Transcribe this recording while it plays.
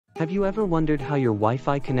Have you ever wondered how your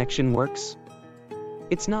Wi-Fi connection works?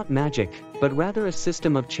 It's not magic, but rather a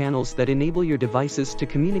system of channels that enable your devices to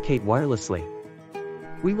communicate wirelessly.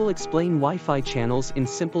 We will explain Wi-Fi channels in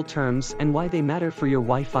simple terms and why they matter for your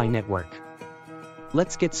Wi-Fi network.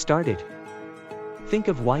 Let's get started. Think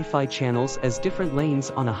of Wi-Fi channels as different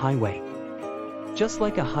lanes on a highway. Just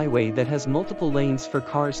like a highway that has multiple lanes for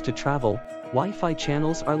cars to travel, Wi-Fi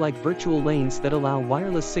channels are like virtual lanes that allow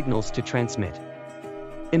wireless signals to transmit.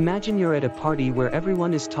 Imagine you're at a party where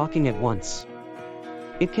everyone is talking at once.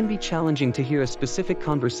 It can be challenging to hear a specific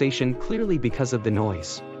conversation clearly because of the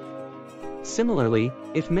noise. Similarly,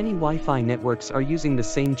 if many Wi-Fi networks are using the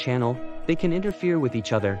same channel, they can interfere with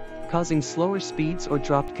each other, causing slower speeds or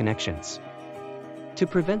dropped connections. To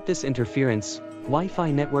prevent this interference,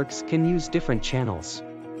 Wi-Fi networks can use different channels.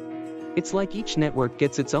 It's like each network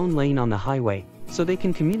gets its own lane on the highway, so they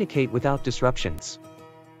can communicate without disruptions.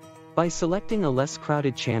 By selecting a less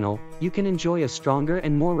crowded channel, you can enjoy a stronger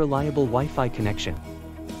and more reliable Wi-Fi connection.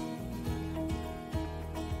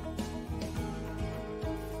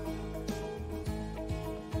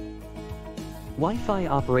 Wi-Fi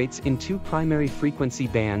operates in two primary frequency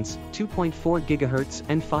bands, 2.4 GHz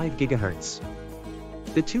and 5 GHz.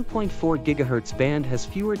 The 2.4 GHz band has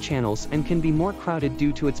fewer channels and can be more crowded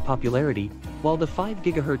due to its popularity, while the 5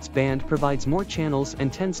 GHz band provides more channels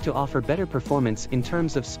and tends to offer better performance in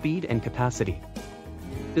terms of speed and capacity.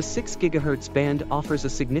 The 6 GHz band offers a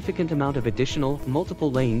significant amount of additional,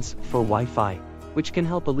 multiple lanes for Wi-Fi, which can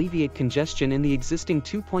help alleviate congestion in the existing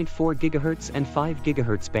 2.4 GHz and 5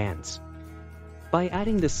 GHz bands. By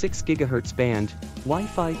adding the 6 GHz band,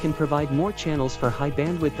 Wi-Fi can provide more channels for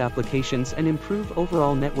high-bandwidth applications and improve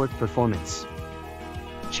overall network performance.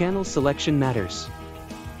 Channel selection matters.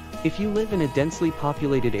 If you live in a densely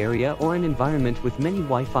populated area or an environment with many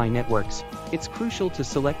Wi-Fi networks, it's crucial to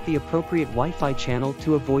select the appropriate Wi-Fi channel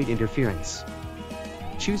to avoid interference.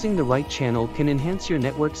 Choosing the right channel can enhance your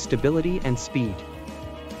network's stability and speed.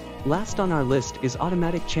 Last on our list is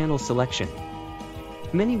automatic channel selection.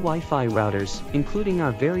 Many Wi-Fi routers, including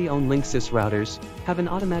our very own Linksys routers, have an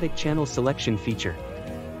automatic channel selection feature.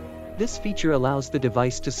 This feature allows the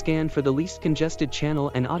device to scan for the least congested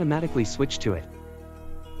channel and automatically switch to it.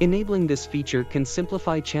 Enabling this feature can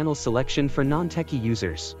simplify channel selection for non-techie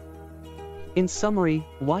users. In summary,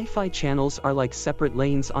 Wi-Fi channels are like separate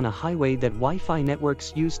lanes on a highway that Wi-Fi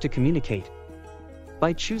networks use to communicate.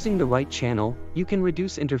 By choosing the right channel, you can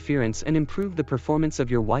reduce interference and improve the performance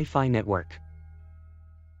of your Wi-Fi network.